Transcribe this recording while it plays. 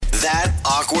That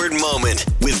Awkward Moment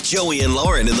with Joey and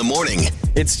Lauren in the morning.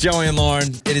 It's Joey and Lauren.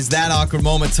 It is That Awkward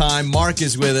Moment time. Mark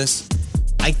is with us.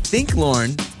 I think,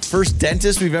 Lauren, first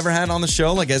dentist we've ever had on the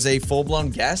show, like as a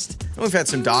full-blown guest. We've had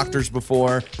some doctors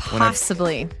before.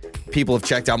 Possibly. People have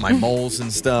checked out my moles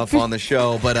and stuff on the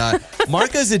show. But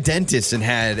Mark is a dentist and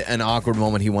had an awkward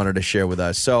moment he wanted to share with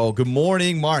us. So good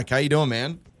morning, Mark. How you doing,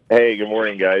 man? Hey, good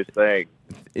morning, guys. Thanks.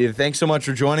 Thanks so much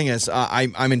for joining us.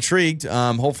 I'm intrigued.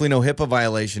 Hopefully no HIPAA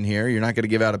violation here. You're not going to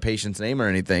give out a patient's name or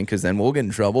anything because then we'll get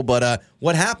in trouble. But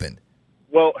what happened?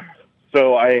 Well,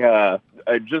 so I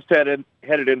just headed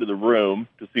into the room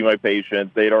to see my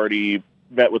patient. They'd already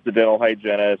met with the dental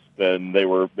hygienist, and they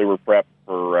were prepped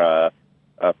for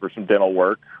some dental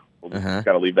work. We'll just kind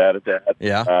of leave that at that.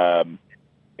 Yeah.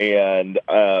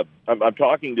 I'm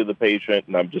talking to the patient,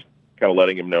 and I'm just kind of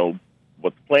letting him know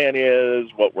what the plan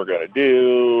is, what we're going to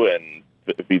do, and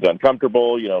if he's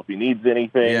uncomfortable, if he needs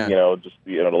anything, just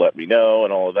to let me know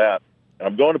and all of that. And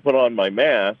I'm going to put on my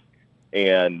mask,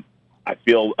 and I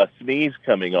feel a sneeze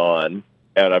coming on,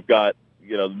 and I've got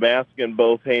the mask in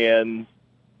both hands,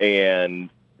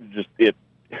 and just it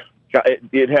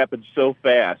happened so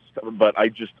fast, but I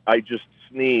just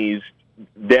sneezed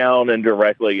down and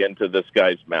directly into this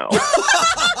guy's mouth.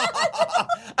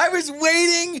 I was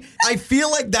waiting. I feel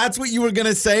like that's what you were going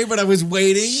to say, but I was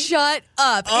waiting. Shut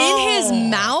up. In his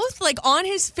mouth? Like on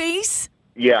his face?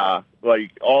 Yeah,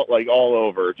 like all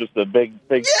over. Just a big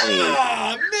sneeze.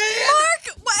 Yeah, man.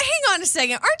 Mark, hang on a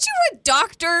second. Aren't you a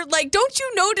doctor? Like, don't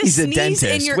you know to He's a sneeze dentist,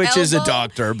 in your which elbow? is a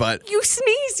doctor, but You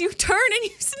sneeze, you turn, and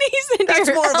you sneeze in that's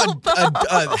your more elbow.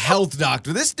 of a health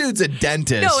doctor. This dude's a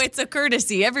dentist. No, it's a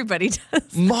courtesy. Everybody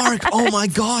does. Mark, oh my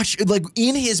gosh. Like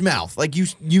in his mouth. Like you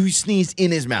sneezed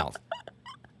in his mouth.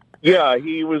 Yeah,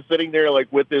 he was sitting there like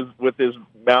with his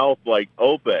mouth like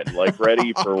open, like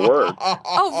ready for work.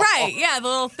 Oh, right. Yeah, the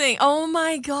little thing. Oh,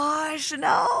 my gosh.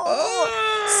 No.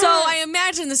 So I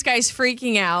imagine this guy's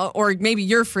freaking out, or maybe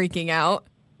you're freaking out.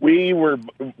 We were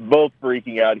both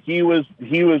freaking out. He was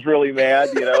really mad.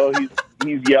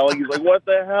 He's yelling. He's like, "What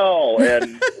the hell?"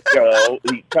 And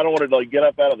he kind of wanted to get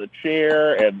up out of the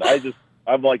chair, and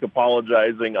I'm like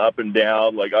apologizing up and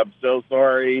down, like, "I'm so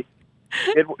sorry."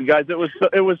 Guys, it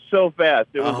was so fast.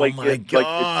 It was like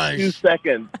 2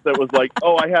 seconds. It was like,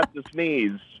 "Oh, I have to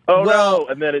sneeze." Oh no!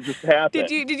 And then it just happened.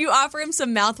 Did you offer him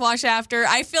some mouthwash after?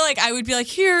 I feel like I would be like,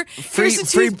 here's a Free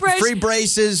toothbrush.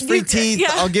 braces, free teeth. Yeah.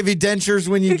 I'll give you dentures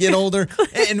when you get older.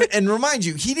 and remind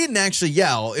you, he didn't actually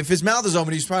yell. If his mouth is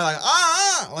open, he's probably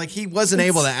like, like he wasn't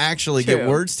able to actually get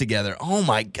words together. Oh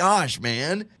my gosh,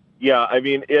 man. Yeah, I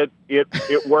mean, it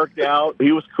worked out.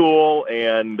 He was cool,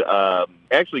 and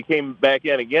actually came back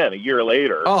in again a year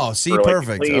later. Oh, see, for,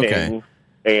 perfect. cleaning, Okay.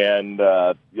 And,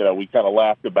 we kind of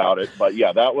laughed about it. But,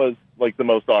 yeah, that was, like, the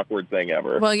most awkward thing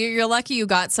ever. Well, you're lucky you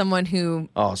got someone who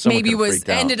someone maybe could've freaked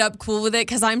out. ended up cool with it,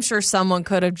 because I'm sure someone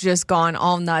could have just gone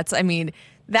all nuts. I mean,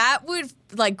 that would,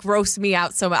 gross me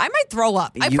out so much. I might throw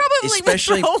up. I probably would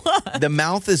throw up. The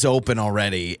mouth is open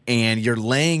already, and you're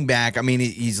laying back. I mean,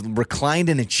 he's reclined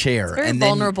in a chair. It's a very and then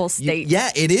vulnerable state. Yeah,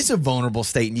 it is a vulnerable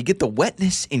state, and you get the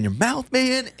wetness in your mouth,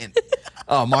 man. And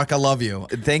oh, Mark, I love you.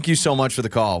 Thank you so much for the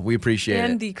call. We appreciate it.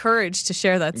 And the courage to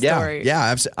share that story.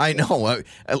 Yeah, I know.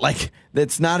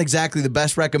 That's not exactly the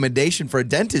best recommendation for a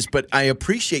dentist, but I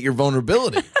appreciate your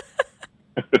vulnerability.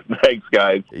 Thanks,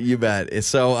 guys. You bet.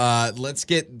 So let's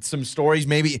get some stories.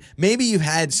 Maybe you've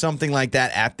had something like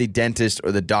that at the dentist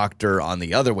or the doctor on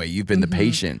the other way. You've been the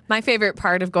patient. My favorite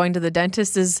part of going to the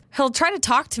dentist is he'll try to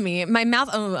talk to me. My mouth,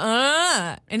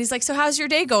 and he's like, "So how's your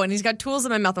day going?" He's got tools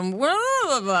in my mouth.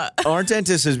 Our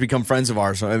dentist has become friends of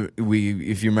ours.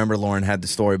 If you remember, Lauren had the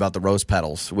story about the rose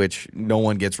petals, which no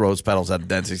one gets rose petals at the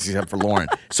dentist except for Lauren.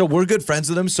 So we're good friends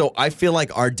with him. So I feel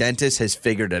like our dentist has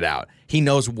figured it out. He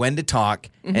knows when to talk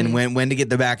and when to get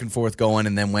the back and forth going,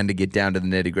 and then when to get down to the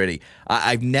nitty gritty.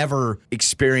 I've never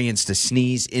experienced a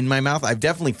sneeze in my mouth. I've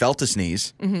definitely felt a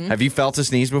sneeze. Have you felt a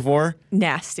sneeze before?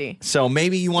 Nasty. So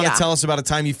maybe you want to tell us about a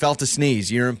time you felt a sneeze.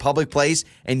 You're in a public place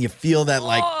and you feel that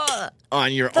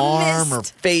on your arm or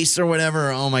face or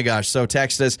whatever. Oh my gosh. So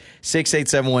text us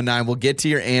 68719. We'll get to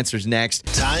your answers next.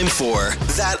 Time for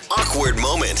That Awkward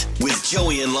Moment with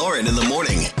Joey and Lauren in the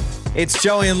morning. It's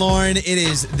Joey and Lauren. It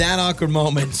is That Awkward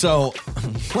Moment. So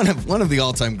one of the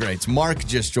all-time greats, Mark,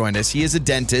 just joined us. He is a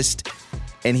dentist,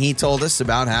 and he told us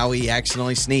about how he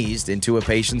accidentally sneezed into a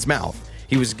patient's mouth.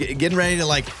 He was getting ready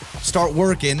to start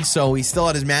working, so he still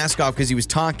had his mask off because he was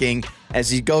talking. As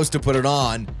he goes to put it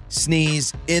on,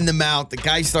 sneeze in the mouth. The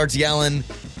guy starts yelling.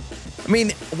 I I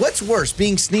mean, what's worse,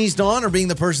 being sneezed on or being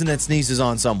the person that sneezes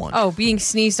on someone? Oh, being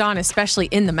sneezed on, especially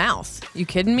in the mouth. You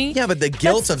kidding me? Yeah, but the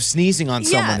guilt of sneezing on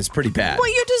someone is pretty bad. Well,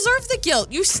 you deserve the guilt.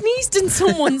 You sneezed in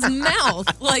someone's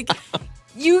mouth. Like,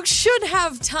 you should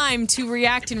have time to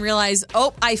react and realize,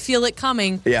 oh, I feel it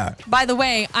coming. Yeah. By the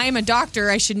way, I am a doctor.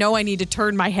 I should know I need to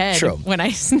turn my head when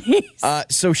I sneeze.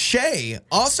 So Shay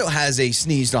also has a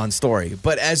sneezed on story,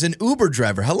 but as an Uber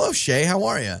driver. Hello, Shay. How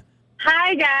are you?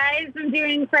 Hi, guys. I'm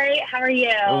doing great. How are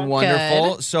you?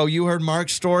 Wonderful. Good. So you heard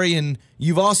Mark's story, and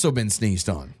you've also been sneezed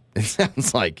on. It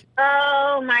sounds like.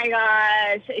 Oh, my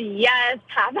gosh. Yes,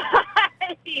 have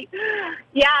I?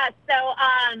 Yeah, so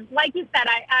like you said,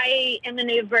 I am an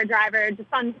Uber driver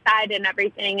just on the side and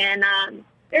everything. And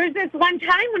there was this one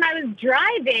time when I was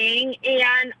driving,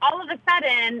 and all of a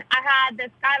sudden, I had this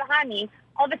guy behind me.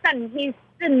 All of a sudden, he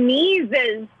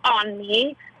sneezes on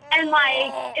me. And,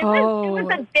 like,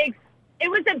 it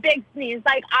was a big sneeze.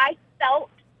 Like, I felt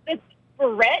this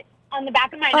sprit on the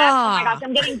back of my neck. Oh my gosh,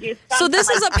 I'm getting goosebumps. So this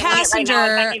is a passenger.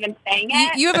 Right now, I'm even saying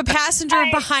it. You have a passenger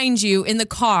behind you in the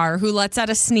car who lets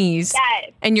out a sneeze.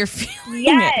 Yes. And you're feeling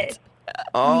Yes. it.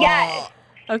 Oh. Yes.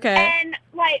 Okay. And,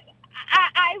 like,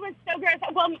 I was so gross.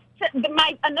 Well,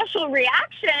 my initial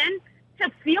reaction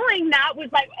to feeling that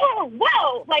was like, oh,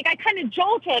 whoa. Like, I kind of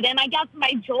jolted, and I guess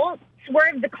my jolt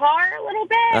swerved the car a little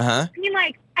bit. Uh-huh. I mean,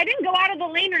 like, I didn't go out of the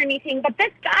lane or anything, but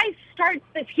this guy starts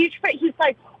this huge fight. He's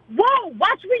like, whoa,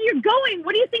 watch where you're going.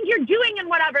 What do you think you're doing and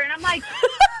whatever? And I'm like,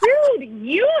 dude,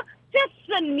 you just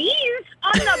sneezed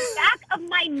on the back of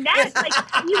my neck. Like,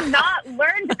 have you not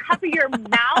learned to cover your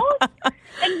mouth?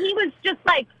 And he was just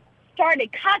like,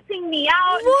 started cussing me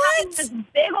out and having this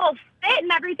big old fit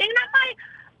and everything. And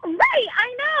I'm like, right,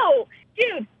 I know.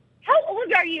 Dude, how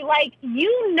old are you? Like,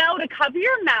 you know to cover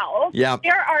your mouth. Yeah.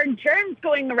 There are germs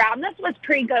going around. This was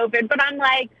pre-COVID, but I'm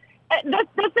like,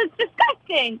 this is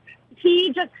disgusting.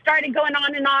 He just started going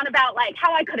on and on about, like,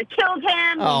 how I could have killed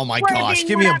him. Oh, my gosh.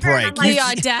 Give me a break. Like, The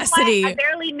audacity. I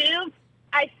barely moved.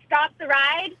 I stopped the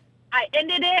ride. I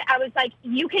ended it. I was like,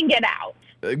 you can get out.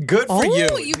 Good for you.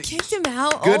 Oh, you kicked him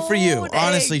out. Good for you. Dang.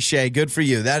 Honestly, Shay, good for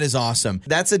you. That is awesome.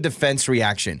 That's a defense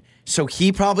reaction. So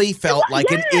he probably felt like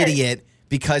an idiot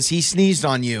because he sneezed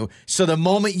on you. So the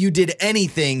moment you did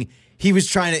anything, he was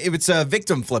trying to, it's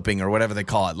victim flipping or whatever they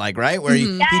call it, like, right? Where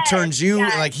he turns you,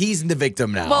 like he's the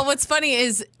victim now. Well, what's funny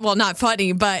is, well, not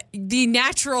funny, but the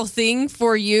natural thing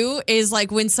for you is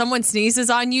like when someone sneezes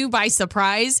on you by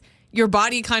surprise, your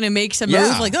body kind of makes a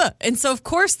move like, ugh. And so, of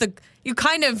course, you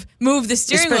kind of move the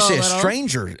steering wheel a little. Especially a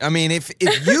stranger. I mean, if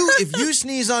you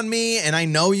sneeze on me and I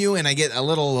know you and I get a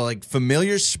little like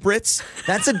familiar spritz,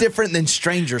 that's a different than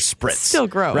stranger spritz. Still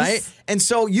gross. Right? And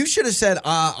so you should have said,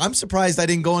 I'm surprised I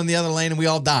didn't go in the other lane and we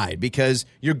all died, because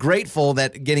you're grateful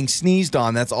that getting sneezed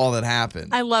on, that's all that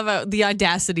happened. I love the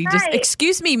audacity. Just,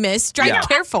 excuse me, miss, drive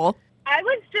careful. I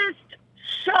was just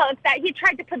shook that he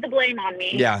tried to put the blame on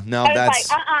me. Yeah, no, I was that's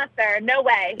like, sir, no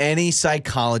way. Any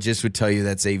psychologist would tell you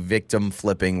that's a victim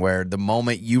flipping, where the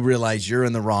moment you realize you're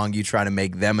in the wrong, you try to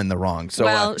make them in the wrong. So,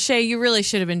 well, Shay, you really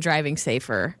should have been driving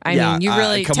safer. I mean, you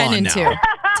really, come 10 on and now. 2.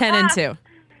 10 and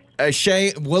 2.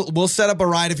 Shay, we'll set up a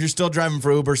ride if you're still driving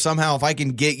for Uber. Somehow, if I can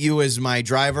get you as my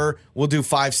driver, we'll do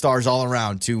 5 stars all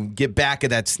around to get back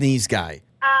at that sneeze guy.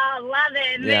 Love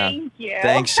it. Yeah. Thank you.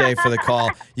 Thanks, Shay, for the call.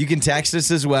 You can text us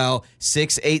as well,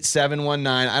 68719.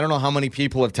 I don't know how many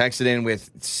people have texted in with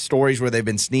stories where they've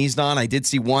been sneezed on. I did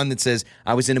see one that says,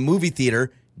 I was in a movie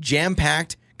theater,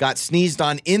 jam-packed, got sneezed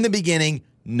on in the beginning,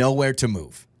 nowhere to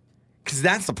move. Because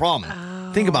that's the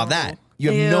problem. Think about that.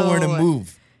 You have nowhere to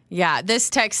move. Yeah, this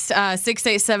text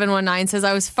 68719 says,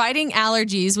 I was fighting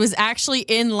allergies, was actually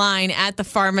in line at the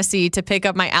pharmacy to pick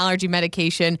up my allergy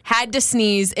medication, had to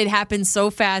sneeze. It happened so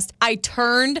fast. I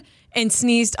turned and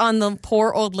sneezed on the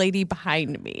poor old lady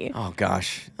behind me. Oh,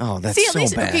 gosh. Oh, that's See, at so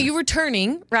least, bad. okay, you were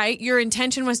turning, right? Your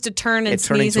intention was to turn and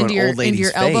turning sneeze to into an your old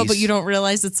lady's elbow, face. but you don't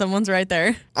realize that someone's right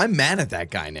there. I'm mad at that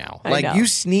guy now. I Like, know. you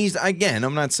sneezed. Again,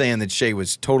 I'm not saying that Shay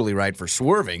was totally right for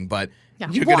swerving, but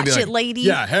you're going to be Watch like, it, lady.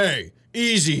 yeah, hey,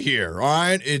 easy here, all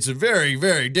right? It's very,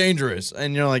 very dangerous.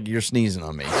 And you're like, you're sneezing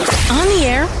on me. On the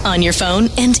air, on your phone,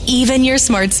 and even your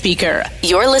smart speaker.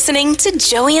 You're listening to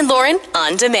Joey and Lauren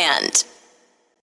on demand.